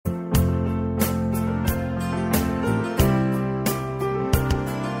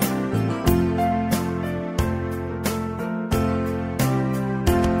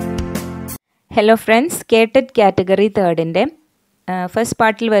Hello friends, KTET Category 3ന്റെ first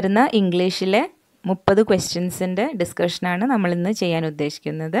പാർട്ടിൽ വരുന്ന ഇംഗ്ലീഷിലെ 30 ക്വസ്റ്റ്യൻസിൻ്റെ ഡിസ്കഷനാണ് നമ്മളിന്ന് ചെയ്യാൻ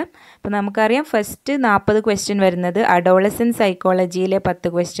ഉദ്ദേശിക്കുന്നത്. അപ്പോൾ നമുക്കറിയാം ഫസ്റ്റ് 40 ക്വസ്റ്റ്യൻ വരുന്നത് adolescent സൈക്കോളജിയിലെ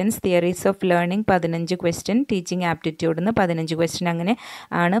 10 questions, theories of learning 15 question, teaching ആപ്റ്റിറ്റ്യൂഡിന് 15 question, അങ്ങനെ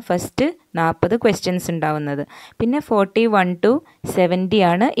ആണ് ഫസ്റ്റ് 40 ക്വസ്റ്റ്യൻസ് ഉണ്ടാവുന്നത്. പിന്നെ 41 to 70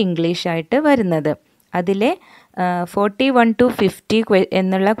 ആണ് ഇംഗ്ലീഷായിട്ട് വരുന്നത്. അതിലെ 41 to 50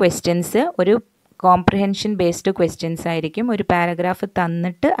 എന്നുള്ള ക്വസ്റ്റ്യൻസ് ഒരു കോംപ്രിഹെൻഷൻ ബേസ്ഡ് ക്വസ്റ്റ്യൻസ് ആയിരിക്കും. ഒരു പാരഗ്രാഫ്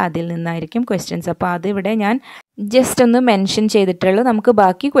തന്നിട്ട് അതിൽ നിന്നായിരിക്കും ക്വസ്റ്റ്യൻസ്. അപ്പോൾ അതിവിടെ ഞാൻ ജസ്റ്റ് ഒന്ന് മെൻഷൻ ചെയ്തിട്ടുള്ളൂ. നമുക്ക്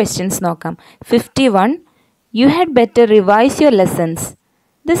ബാക്കി ക്വസ്റ്റ്യൻസ് നോക്കാം. 51. You had better revise your lessons.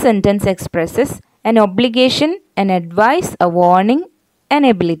 The sentence expresses an obligation, an advice, a warning, an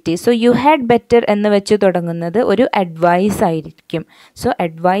ability. So you had better എന്ന് വെച്ച് തുടങ്ങുന്നത് ഒരു അഡ്വൈസ് ആയിരിക്കും. സോ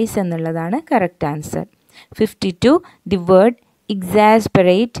അഡ്വൈസ് എന്നുള്ളതാണ് correct answer. 52. The word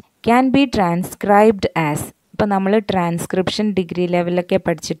exasperate can be transcribed as. അപ്പോൾ നമ്മൾ transcription degree ലെവലൊക്കെ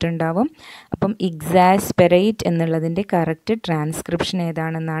പഠിച്ചിട്ടുണ്ടാവും. അപ്പം എക്സാസ്പെറേറ്റ് എന്നുള്ളതിൻ്റെ കറക്റ്റ് ട്രാൻസ്ക്രിപ്ഷൻ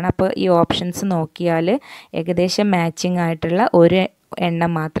ഏതാണെന്നാണ്. അപ്പോൾ ഈ ഓപ്ഷൻസ് നോക്കിയാൽ ഏകദേശം മാച്ചിങ് ആയിട്ടുള്ള ഒരു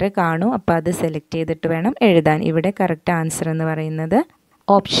എണ്ണം മാത്രമേ കാണൂ. അപ്പോൾ അത് സെലക്ട് ചെയ്തിട്ട് വേണം എഴുതാൻ. ഇവിടെ കറക്റ്റ് ആൻസർ എന്ന് പറയുന്നത്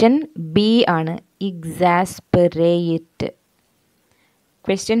ഓപ്ഷൻ ബി ആണ്, എക്സാസ്പെറേറ്റ്.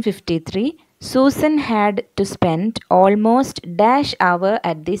 Question 53. Susan had to spend almost dash hour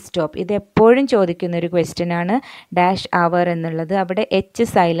at this stop. ഇത് എപ്പോഴും ചോദിക്കുന്ന ഒരു ക്വസ്റ്റ്യൻ ആണ്, ഡാഷ് അവർ എന്നുള്ളത്. അവിടെ എച്ച്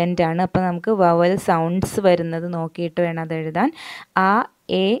സൈലൻ്റ് ആണ്. അപ്പോൾ നമുക്ക് വവൽ സൗണ്ട്സ് വരുന്നത് നോക്കിയിട്ട് വേണം അത് എഴുതാൻ. ആ,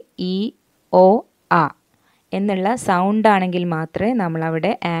 എ, ഇ, ഒ, ആ എന്നുള്ള സൗണ്ട് ആണെങ്കിൽ മാത്രമേ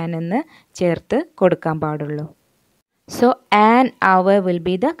നമ്മളവിടെ ആൻ എന്ന് ചേർത്ത് കൊടുക്കാൻ പാടുള്ളൂ. So an hour will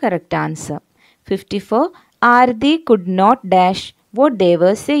be the correct answer. 54. Arthi could not dash what they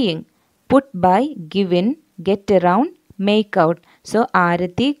were saying. Put by, give in, get around, make out. So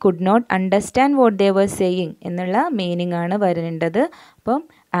Arthi could not understand what they were saying എന്നുള്ള meaning ആണ് വരേണ്ടത്. അപ്പം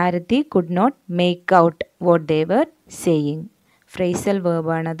Arthi could not make out what they were saying. Phrasal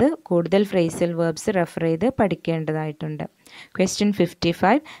വേർബാണത്. കൂടുതൽ phrasal verbs refer ചെയ്ത് പഠിക്കേണ്ടതായിട്ടുണ്ട്. Question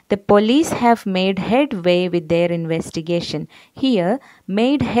 55. The police have made headway with their investigation. Here,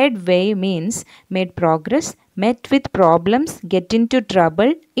 made headway means made progress, met with problems, get into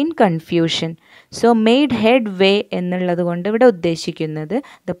trouble, in confusion. So, made headway എന്നുള്ളത് കൊണ്ട് ഇവിടെ ഉദ്ദേശിക്കുന്നത്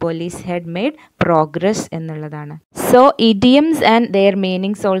the police had made progress എന്നുള്ളതാണ്. So, idioms and their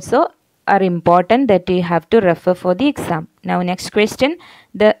meanings also are important that you have to refer for the exam. Now, next question.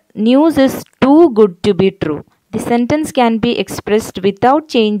 The news is too good to be true. The sentence can be expressed without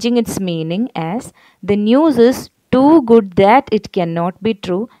changing its meaning as the news is too good that it cannot be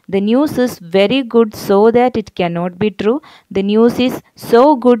true. The news is very good so that it cannot be true. The news is so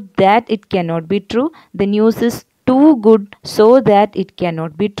good that it cannot be true. The news is too good so that it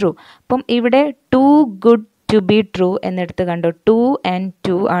cannot be true. അപ്പം ഇവിടെ too good to be true എന്നെടുത്ത് കണ്ടോ, two and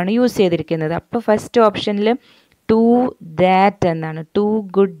to ആണ് use ചെയ്തിരിക്കുന്നത്. അപ്പോൾ first ഓപ്ഷനിൽ to that എന്നാണ്, to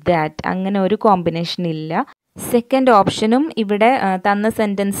good that, അങ്ങനെ ഒരു കോമ്പിനേഷൻ ഇല്ല. സെക്കൻഡ് ഓപ്ഷനും ഇവിടെ തന്ന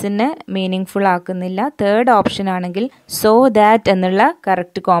സെൻറ്റൻസിന് മീനിങ് ഫുൾ ആക്കുന്നില്ല. തേർഡ് ഓപ്ഷൻ ആണെങ്കിൽ സോ ദാറ്റ് എന്നുള്ള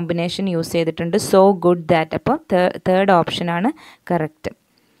കറക്റ്റ് കോമ്പിനേഷൻ യൂസ് ചെയ്തിട്ടുണ്ട്, സോ ഗുഡ് ദാറ്റ്. അപ്പോൾ തേർഡ് ഓപ്ഷനാണ് correct.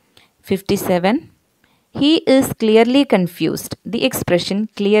 57. He is clearly confused. The expression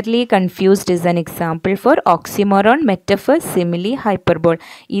clearly confused is an example for oxymoron, metaphor, simile, hyperbole.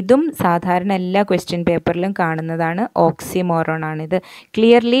 ഇതും സാധാരണ എല്ലാ ക്വസ്റ്റ്യൻ പേപ്പറിലും കാണുന്നതാണ്. Oxymoron ആണിത്.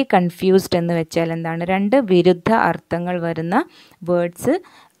 ക്ലിയർലി കൺഫ്യൂസ്ഡ് എന്ന് വെച്ചാൽ എന്താണ്? രണ്ട് വിരുദ്ധ അർത്ഥങ്ങൾ വരുന്ന വേർഡ്സ്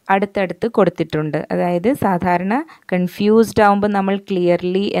അടുത്തടുത്ത് കൊടുത്തിട്ടുണ്ട്. അതായത് സാധാരണ കൺഫ്യൂസ്ഡ് ആകുമ്പോൾ നമ്മൾ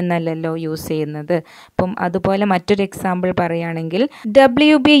ക്ലിയർലി എന്നല്ലല്ലോ യൂസ് ചെയ്യുന്നത്. അപ്പം അതുപോലെ മറ്റൊരു എക്സാമ്പിൾ പറയുകയാണെങ്കിൽ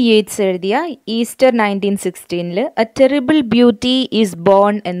WB യേറ്റ്സ് എഴുതിയ Easter 1916 A terrible beauty is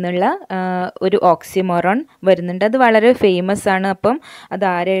bone എന്നുള്ള ഒരു ഓക്സിമോറോൺ വരുന്നുണ്ട്. അത് വളരെ ഫേമസ് ആണ്. അപ്പം അത്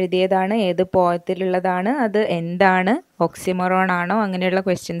ആരെഴുതിയതാണ്, ഏത് പോയത്തിലുള്ളതാണ്, അത് എന്താണ്, ഓക്സിമോറോൺ ആണോ, അങ്ങനെയുള്ള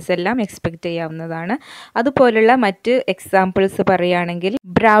ക്വസ്റ്റ്യൻസ് എല്ലാം എക്സ്പെക്റ്റ് ചെയ്യാവുന്നതാണ്. അതുപോലുള്ള മറ്റ് എക്സാമ്പിൾസ് പറയുകയാണെങ്കിൽ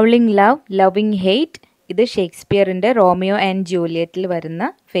ബ്രൗളിംഗ് ലവ്, ലവിങ് ഹെയ്റ്റ്, ഇത് ഷേക്സ്പിയറിൻ്റെ റോമിയോ ആൻഡ് ജൂലിയറ്റിൽ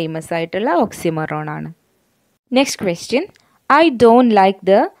വരുന്ന ഫേമസ് ആയിട്ടുള്ള ഓക്സിമോറോൺ ആണ്. Next question. I don't like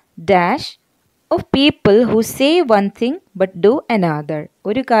the dash of people who say one thing but do another.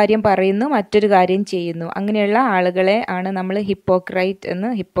 ഒരു കാര്യം പറയുന്നു, മറ്റൊരു കാര്യം ചെയ്യുന്നു, അങ്ങനെയുള്ള ആളുകളെ ആണ് നമ്മൾ ഹിപ്പോക്രാറ്റ്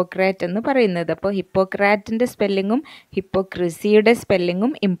എന്ന് പറയുന്നത്. അപ്പോൾ ഹിപ്പോക്രാറ്റിൻ്റെ സ്പെല്ലിങ്ങും ഹിപ്പോക്രസിയുടെ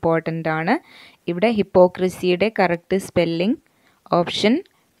സ്പെല്ലിങ്ങും ഇമ്പോർട്ടൻ്റ് ആണ്. ഇവിടെ ഹിപ്പോക്രസിയുടെ കറക്റ്റ് സ്പെല്ലിംഗ് ഓപ്ഷൻ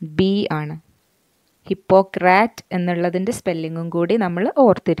ബി ആണ്. ഹിപ്പോക്രാറ്റ് എന്നുള്ളതിൻ്റെ സ്പെല്ലിങ്ങും കൂടി നമ്മൾ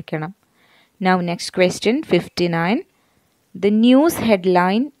ഓർത്തിരിക്കണം. Now next question 59. The news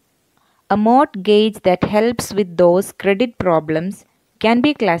headline, a mortgage that helps with those credit problems can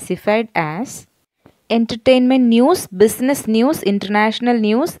be classified as entertainment news, business news, international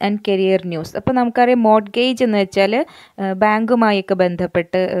news and career news. അപ്പോൾ നമുക്കറിയാം mortgage എന്ന് വെച്ചാൽ ബാങ്കുമായൊക്കെ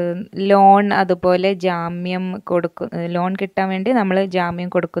ബന്ധപ്പെട്ട് ലോൺ, അതുപോലെ ജാമ്യം ലോൺ കിട്ടാൻ വേണ്ടി നമ്മൾ ജാമ്യം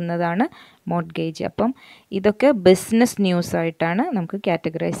കൊടുക്കുന്നതാണ് മോർഗേജ്. അപ്പം ഇതൊക്കെ ബിസിനസ് ന്യൂസ് ആയിട്ടാണ് നമുക്ക്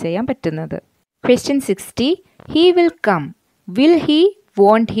കാറ്റഗറൈസ് ചെയ്യാൻ പറ്റുന്നത്. Question 60. He will come. Will he?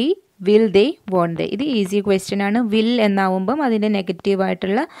 Won't he? Will they? Won't they? ഇത് ഈസി ക്വസ്റ്റ്യൻ ആണ്. വിൽ എന്നാവുമ്പം അതിൻ്റെ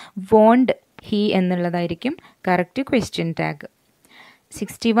നെഗറ്റീവായിട്ടുള്ള വോണ്ട് ഹി എന്നുള്ളതായിരിക്കും correct question tag.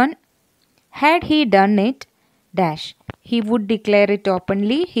 61. Had he done it dash. He would declare it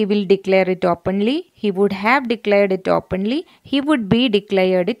openly. He will declare it openly. He would have declared it openly. He would be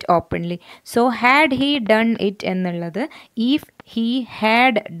declared it openly. So had he done it എന്നുള്ളത് if he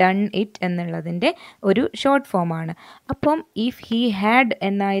had done it എന്നുള്ളതിൻ്റെ ഒരു short ഫോമാണ്. അപ്പം if he had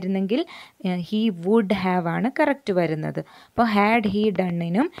എന്നായിരുന്നെങ്കിൽ he would have ആണ് correct വരുന്നത്. അപ്പോൾ had he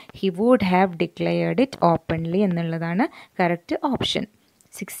doneനും he would have declared it openly എന്നുള്ളതാണ് correct option.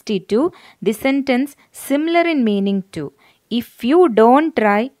 62. The sentence similar in meaning to. If you don't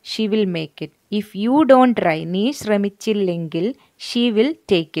try, she will make it. If you don't try, നീ ശ്രമിച്ചില്ലെങ്കിൽ she will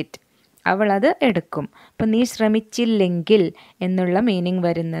take it. അവൾ അത് എടുക്കും. അപ്പം നീ ശ്രമിച്ചില്ലെങ്കിൽ എന്നുള്ള meaning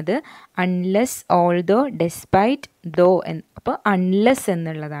വരുന്നത് unless, although, despite, ദോ അപ്പോൾ അൺലെസ്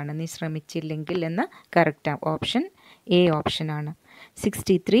എന്നുള്ളതാണ് നീ ശ്രമിച്ചില്ലെങ്കിൽ എന്ന കറക്റ്റ് ഓപ്ഷൻ എ ഓപ്ഷനാണ്.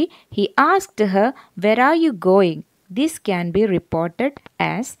 63. He asked her, where are you going? This can be reported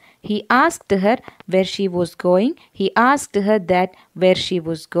as he asked her where she was going. He asked her that where she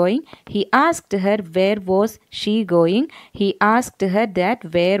was going. He asked her where was she going. He asked her that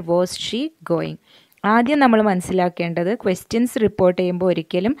where was she going. ആദ്യം നമ്മൾ മനസ്സിലാക്കേണ്ടത് questions report ചെയ്യുമ്പോൾ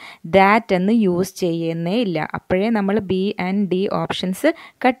ഒരിക്കലും that എന്ന് use ചെയ്യുന്നേ ഇല്ല. അപ്പോഴേ നമ്മൾ B and D options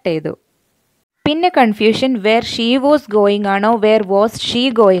cut ചെയ്തു. പിന്നെ confusion where she was going ആണോ വേർ വാസ് ഷീ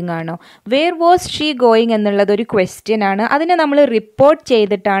ഗോയിങ് ആണോ. വേർ വാസ് ഷീ ഗോയിങ് എന്നുള്ളത് ഒരു ക്വസ്റ്റ്യൻ ആണ്. അതിനെ നമ്മൾ റിപ്പോർട്ട്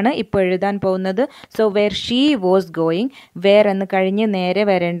ചെയ്തിട്ടാണ് ഇപ്പോൾ എഴുതാൻ പോകുന്നത്. So where she was going, where എന്ന് കഴിഞ്ഞ് നേരെ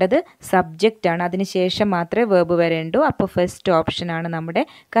വരേണ്ടത് സബ്ജക്റ്റ് ആണ്. അതിന് ശേഷം മാത്രമേ വേർബ് വരേണ്ടൂ. അപ്പോൾ ഫസ്റ്റ് ഓപ്ഷനാണ് നമ്മുടെ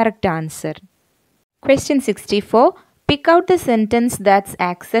correct answer. Question 64. Pick out the sentence that's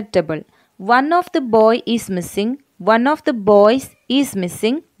acceptable. One of the boy is missing. One of the boys is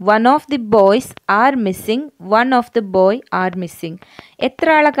missing. One of the boys are missing. One of the boy are missing. എത്ര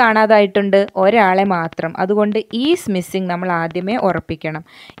ആളെ കാണാതായിട്ടുണ്ട്? ഒരാളെ മാത്രം. അതുകൊണ്ട് is missing നമ്മൾ ആദ്യമേ ഉറപ്പിക്കണം.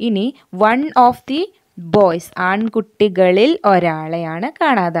 ഇനി one of the boys, ആൺകുട്ടികളിൽ ഒരാളെയാണ്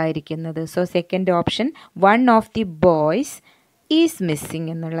കാണാതായിരിക്കുന്നത്. So second option one of the boys is missing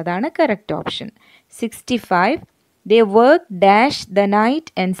എന്നുള്ളതാണ് correct option. 65. They work dash the night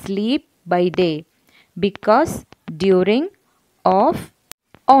and sleep by day because during of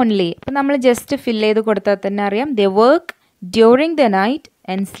only. അപ്പം നമ്മൾ ജസ്റ്റ് ഫില്ല് ചെയ്ത് കൊടുത്താൽ തന്നെ അറിയാം. They work during the night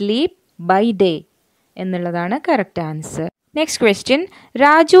and sleep by day എന്നുള്ളതാണ് correct answer. Next question.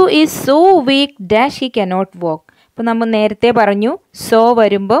 Raju is so week dash he cannot വാക്ക്. അപ്പോൾ നമ്മൾ നേരത്തെ പറഞ്ഞു സോ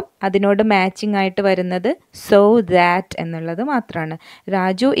വരുമ്പം അതിനോട് മാച്ചിങ് ആയിട്ട് വരുന്നത് സോ ദാറ്റ് എന്നുള്ളത് മാത്രമാണ്.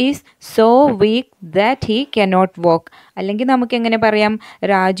 Raju is so week that he cannot വാക്ക്. അല്ലെങ്കിൽ നമുക്ക് എങ്ങനെ പറയാം?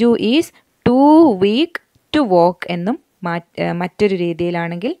 Raju is two week to walk എന്നും മറ്റൊരു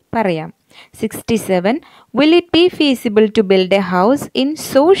രീതിയിലാണെങ്കിൽ പറയാം. 67. Will it be feasible to build a house in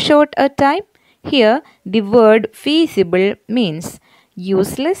so short a time? Here the word feasible means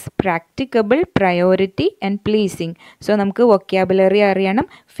useless, practicable, priority and pleasing. So നമുക്ക് vocabulary അറിയണം.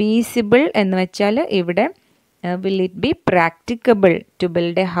 ഫീസിബിൾ എന്ന് വെച്ചാൽ ഇവിടെ will it be practicable to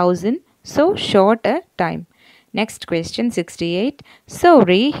build a house in so short a time. Next question 68.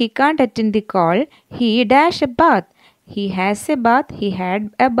 Sorry, he can't attend the call. He dash a bath. He has a bath. He had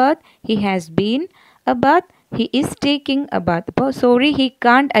a bath. He has been a bath. He is taking a bath. Sorry, he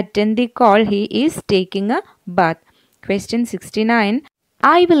can't attend the call. He is taking a bath. Question 69.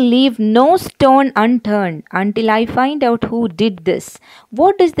 I will leave no stone unturned until I find out who did this.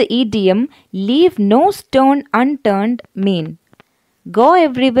 What does the idiom leave no stone unturned mean? Go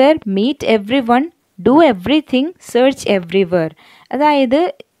everywhere, meet everyone, do everything, search everywhere. അതായത്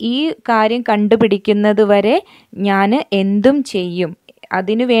ഈ കാര്യം കണ്ടുപിടിക്കുന്നത് വരെ ഞാൻ എന്തും ചെയ്യും,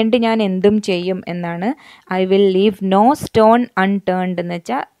 അതിനു വേണ്ടി ഞാൻ എന്തും ചെയ്യും എന്നാണ്. I will leave no stone unturned എന്ന്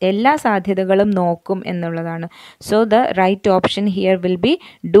വെച്ചാൽ എല്ലാ സാധ്യതകളും നോക്കും എന്നുള്ളതാണ്. So the right option here will be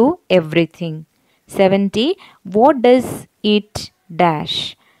do everything. 70. What does it dash.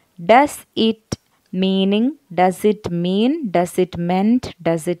 Does it meaning, does it mean, does it meant,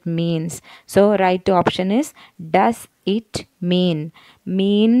 does it means. So right option is does it mean.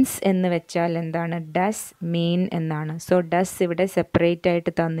 means എന്ന് വെച്ചാൽ എന്താണ്? does mean എന്നാണ്. So does ഇവിടെ separate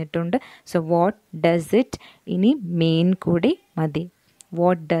ആയിട്ട് തന്നിട്ടുണ്ട്. So what does it ഇനി mean കൂടി മതി.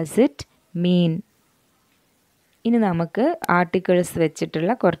 What does it mean? ഇനി നമുക്ക് ആർട്ടിക്കിൾസ്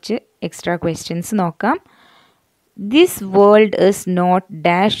വെച്ചിട്ടുള്ള കുറച്ച് എക്സ്ട്രാ ക്വസ്റ്റ്യൻസ് നോക്കാം. This world is not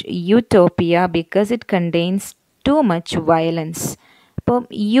dash Utopia because it contains too much violence. അപ്പം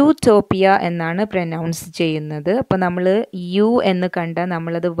യൂട്ടോപ്പിയ എന്നാണ് പ്രൊനൗൺസ് ചെയ്യുന്നത്. അപ്പോൾ നമ്മൾ യു എന്ന് കണ്ടാൽ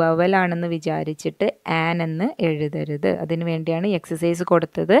നമ്മളത് വവലാണെന്ന് വിചാരിച്ചിട്ട് ആൻ എന്ന് എഴുതരുത്. അതിന് വേണ്ടിയാണ് ഈ എക്സസൈസ്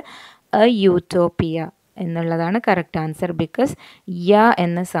കൊടുത്തത്. എ യൂട്ടോപ്പിയ എന്നുള്ളതാണ് കറക്റ്റ് ആൻസർ. ബിക്കോസ് യ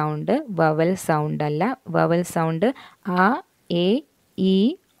എന്ന സൗണ്ട് വവൽ സൗണ്ട് അല്ല. വവൽ സൗണ്ട് ആ, എ, ഇ,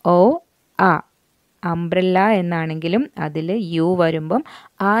 ഒ, ആ. അംബ്രല്ല എന്നാണെങ്കിലും അതിൽ യു വരുമ്പം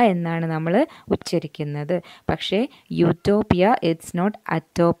ആ എന്നാണ് നമ്മൾ ഉച്ചരിക്കുന്നത്. പക്ഷേ Utopia it's not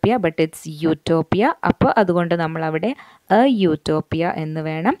അറ്റോപ്പിയ but it's Utopia. അപ്പോൾ അതുകൊണ്ട് നമ്മളവിടെ എ യൂട്ടോപ്പിയ എന്ന്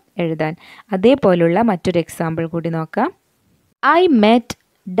വേണം എഴുതാൻ. അതേപോലുള്ള മറ്റൊരു എക്സാമ്പിൾ കൂടി നോക്കാം. I met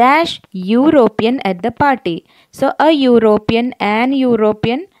dash European at the party. So a European, an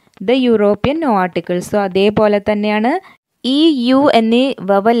European, the European, no articles. So അതേപോലെ തന്നെയാണ് ഈ യു എന്നീ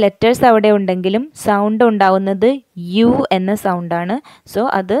വവൽ ലെറ്റേഴ്സ് അവിടെ ഉണ്ടെങ്കിലും സൗണ്ട് ഉണ്ടാവുന്നത് യു എന്ന സൗണ്ടാണ്. സോ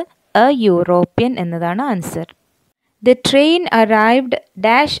അത് എ യൂറോപ്യൻ എന്നതാണ് answer. The train arrived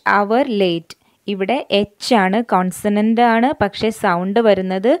dash our late. ഇവിടെ എച്ച് ആണ്, കോൺസണൻ്റ് ആണ്, പക്ഷേ സൗണ്ട്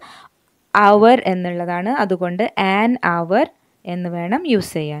വരുന്നത് അവർ എന്നുള്ളതാണ്. അതുകൊണ്ട് ആൻ അവർ എന്ന് വേണം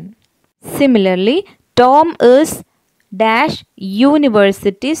യൂസ് ചെയ്യാൻ. Similarly Tom is dash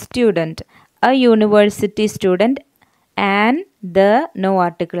university student. A university student and the no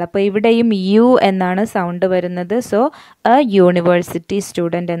article. അപ്പോൾ ഇവിടെയും യു എന്നാണ് സൗണ്ട് വരുന്നത്. സോ എ യൂണിവേഴ്സിറ്റി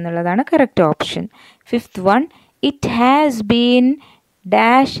സ്റ്റുഡൻറ്റ് എന്നുള്ളതാണ് correct option. Fifth one, it has been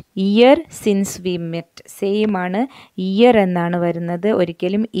dash year since we met. Same ആണ്, year എന്നാണ് വരുന്നത്,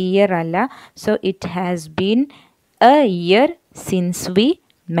 ഒരിക്കലും year അല്ല. So it has been A year since we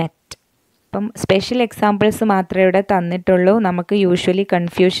met. അപ്പം സ്പെഷ്യൽ എക്സാമ്പിൾസ് മാത്രമേ ഇവിടെ തന്നിട്ടുള്ളൂ, നമുക്ക് യൂഷ്വലി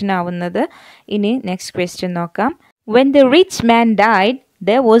കൺഫ്യൂഷൻ ആവുന്നത്. ഇനി നെക്സ്റ്റ് ക്വസ്റ്റ്യൻ നോക്കാം. When the rich man died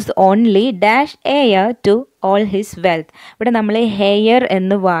there was only dash heir to all his wealth. ഇവിടെ നമ്മൾ ഹെയർ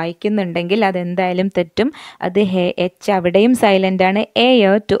എന്ന് വായിക്കുന്നുണ്ടെങ്കിൽ അതെന്തായാലും തെറ്റും. അത് എച്ച് അവിടെയും സൈലൻ്റ് ആണ്.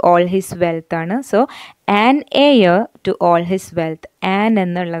 heir to all his wealth ആണ്. So an heir to all his wealth, an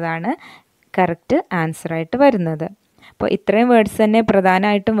എന്നുള്ളതാണ് കറക്റ്റ് ആൻസറായിട്ട് വരുന്നത്. അപ്പോൾ ഇത്രയും വേർഡ്സ് തന്നെ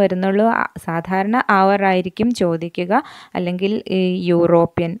പ്രധാനമായിട്ടും വരുന്നുള്ളൂ. സാധാരണ അവർ ആയിരിക്കും ചോദിക്കുക, അല്ലെങ്കിൽ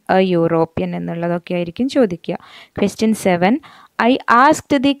യൂറോപ്യൻ, യൂറോപ്യൻ എന്നുള്ളതൊക്കെ ആയിരിക്കും ചോദിക്കുക. Question 7, I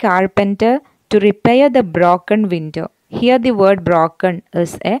asked the carpenter to repair the broken window. Here the word broken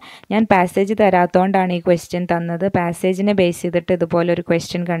is a. ഞാൻ പാസേജ് തരാത്തതുകൊണ്ടാണ് ഈ ക്വസ്റ്റ്യൻ തന്നത്. പാസേജിനെ ബേസ് ചെയ്തിട്ട് ഇതുപോലൊരു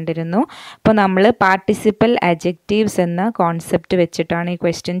ക്വസ്റ്റ്യൻ കണ്ടിരുന്നു. അപ്പോൾ നമ്മൾ പാർട്ടിസിപ്പൽ അഡ്ജക്റ്റീവ്സ് എന്ന കോൺസെപ്റ്റ് വെച്ചിട്ടാണ് ഈ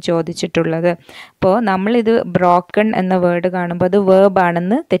ക്വസ്റ്റ്യൻ ചോദിച്ചിട്ടുള്ളത്. അപ്പോൾ നമ്മളിത് ബ്രോക്കൺ എന്ന വേർഡ് കാണുമ്പോൾ അത് വേർബ്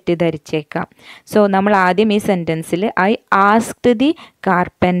ആണെന്ന് തെറ്റിദ്ധരിച്ചേക്കാം. സോ നമ്മൾ ആദ്യം ഈ സെൻറ്റൻസിൽ ഐ ആസ്ക്ഡ് ദി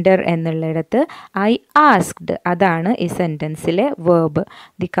കാർപ്പൻ്റർ എന്നുള്ളിടത്ത് ഐ ആസ്ക്ഡ്, അതാണ് ഈ സെൻറ്റൻസിലെ verb.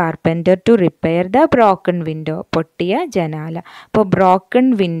 The carpenter to repair the broken window, പൊട്ടിയ ജനാല. അപ്പോൾ ബ്രോക്കൺ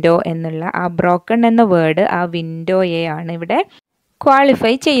വിൻഡോ എന്നുള്ള ആ ബ്രോക്കൺ എന്ന വേർഡ് ആ വിൻഡോയെ ആണ് ഇവിടെ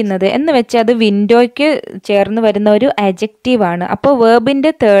ക്വാളിഫൈ ചെയ്യുന്നത്. എന്ന് വെച്ചാൽ അത് വിൻഡോയ്ക്ക് ചേർന്ന് വരുന്ന ഒരു അഡ്ജക്റ്റീവ് ആണ്. അപ്പോൾ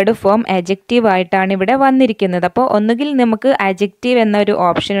വേർബിൻ്റെ തേർഡ് ഫോം അഡ്ജക്റ്റീവ് ആയിട്ടാണ് ഇവിടെ വന്നിരിക്കുന്നത്. അപ്പോൾ ഒന്നുകിൽ നമുക്ക് അഡ്ജക്റ്റീവ് എന്നൊരു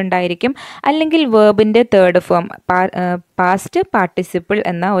ഓപ്ഷൻ ഉണ്ടായിരിക്കും, അല്ലെങ്കിൽ വേർബിൻ്റെ തേർഡ് ഫോം പാസ്റ്റ് പാർട്ടിസിപ്പിൾ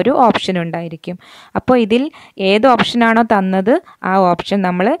എന്ന ഒരു ഓപ്ഷൻ ഉണ്ടായിരിക്കും. അപ്പോൾ ഇതിൽ ഏത് ഓപ്ഷനാണോ തന്നത് ആ ഓപ്ഷൻ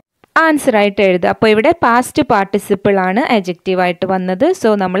നമ്മൾ ആൻസറായിട്ട് എഴുതുക. അപ്പോൾ ഇവിടെ പാസ്റ്റ് പാർട്ടിസിപ്പിൾ ആണ് അഡ്ജക്റ്റീവായിട്ട് വന്നത്. സോ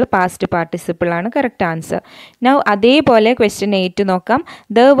നമ്മൾ പാസ്റ്റ് പാർട്ടിസിപ്പിൾ ആണ് കറക്റ്റ് ആൻസർ. നൗ അതേപോലെ ക്വസ്റ്റ്യൻ 8 നോക്കാം.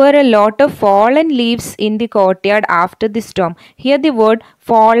 There were a lot of fallen leaves in the courtyard after the storm. Here the word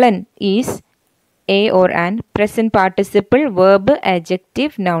fallen is a or an, present participle, verb,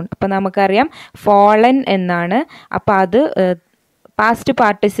 adjective, noun. അപ്പോൾ നമുക്കറിയാം fallen എന്നാണ്. അപ്പോൾ അത് past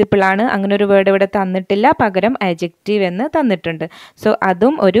participle ആണ്. അങ്ങനെ ഒരു വേർഡ് ഇവിടെ തന്നിട്ടില്ല, പകരം adjective എന്ന് തന്നിട്ടുണ്ട്. സോ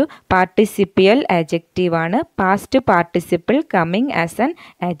അതും ഒരു പാർട്ടിസിപ്പിയൽ adjective ആണ്. Past participle coming as an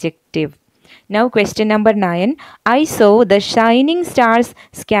adjective. Now question number 9. I saw the shining stars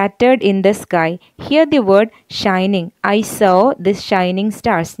scattered in the sky. Here the word shining. I saw the shining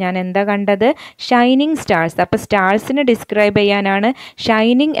stars. ഞാൻ എന്താ കണ്ടത്? Shining stars. അപ്പോൾ സ്റ്റാർസിനെ describe ചെയ്യാനാണ്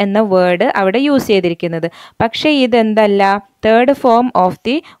shining എന്ന word അവിടെ use ചെയ്തിരിക്കുന്നത്. പക്ഷേ ഇതെന്തല്ല, third form of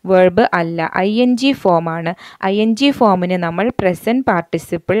the verb അല്ല, ING ഫോമാണ്. ING ഫോമിന് നമ്മൾ പ്രസൻറ്റ്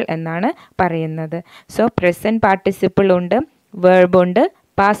പാർട്ടിസിപ്പിൾ എന്നാണ് പറയുന്നത്. സോ പ്രസൻറ്റ് പാർട്ടിസിപ്പിൾ ഉണ്ട്, വേർബ് ഉണ്ട്,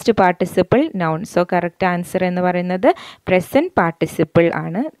 past participle noun. So correct answer എന്ന് പറയുന്നത് പ്രസൻറ്റ് പാർട്ടിസിപ്പിൾ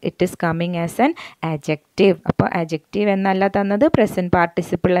ആണ്. It is coming as an adjective. അപ്പോൾ ആഡ്ജക്റ്റീവ് എന്നല്ല തന്നത്, പ്രസൻറ്റ്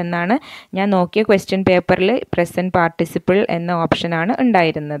പാർട്ടിസിപ്പിൾ എന്നാണ്. ഞാൻ നോക്കിയ ക്വസ്റ്റ്യൻ പേപ്പറിൽ പ്രസൻറ്റ് പാർട്ടിസിപ്പിൾ എന്ന ഓപ്ഷനാണ്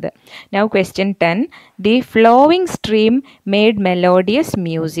ഉണ്ടായിരുന്നത്. Now question 10. The flowing stream made melodious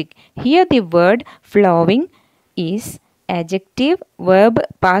music. Here the word flowing is adjective, verb,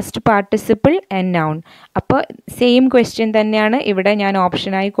 past participle and noun. അപ്പോൾ സെയിം ക്വസ്റ്റ്യൻ തന്നെയാണ് ഇവിടെ ഞാൻ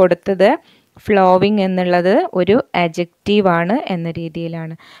ഓപ്ഷനായി കൊടുത്തത്. ഫ്ലോവിങ് എന്നുള്ളത് ഒരു adjective ആണ് എന്ന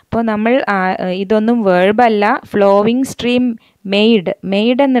രീതിയിലാണ്. അപ്പോൾ നമ്മൾ ഇതൊന്നും verb അല്ല. ഫ്ലോവിങ് സ്ട്രീം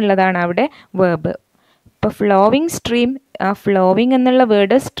മെയ്ഡ് എന്നുള്ളതാണ് അവിടെ verb. ഇപ്പോൾ ഫ്ലോവിങ് സ്ട്രീം, ആ ഫ്ലോവിങ് എന്നുള്ള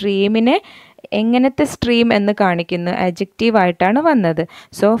വേർഡ് സ്ട്രീമിനെ എങ്ങനത്തെ സ്ട്രീം എന്ന് കാണിക്കുന്നു, adjective ആയിട്ടാണ് വന്നത്.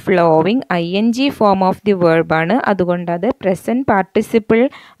 So flowing ING form of the വേർബാണ്, അതുകൊണ്ട് അത് പ്രസൻറ്റ് പാർട്ടിസിപ്പിൾ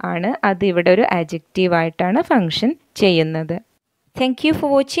ആണ്. അത് ഇവിടെ ഒരു adjective ആയിട്ടാണ് ഫങ്ഷൻ ചെയ്യുന്നത്. Thank you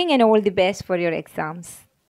for watching and all the best for your exams.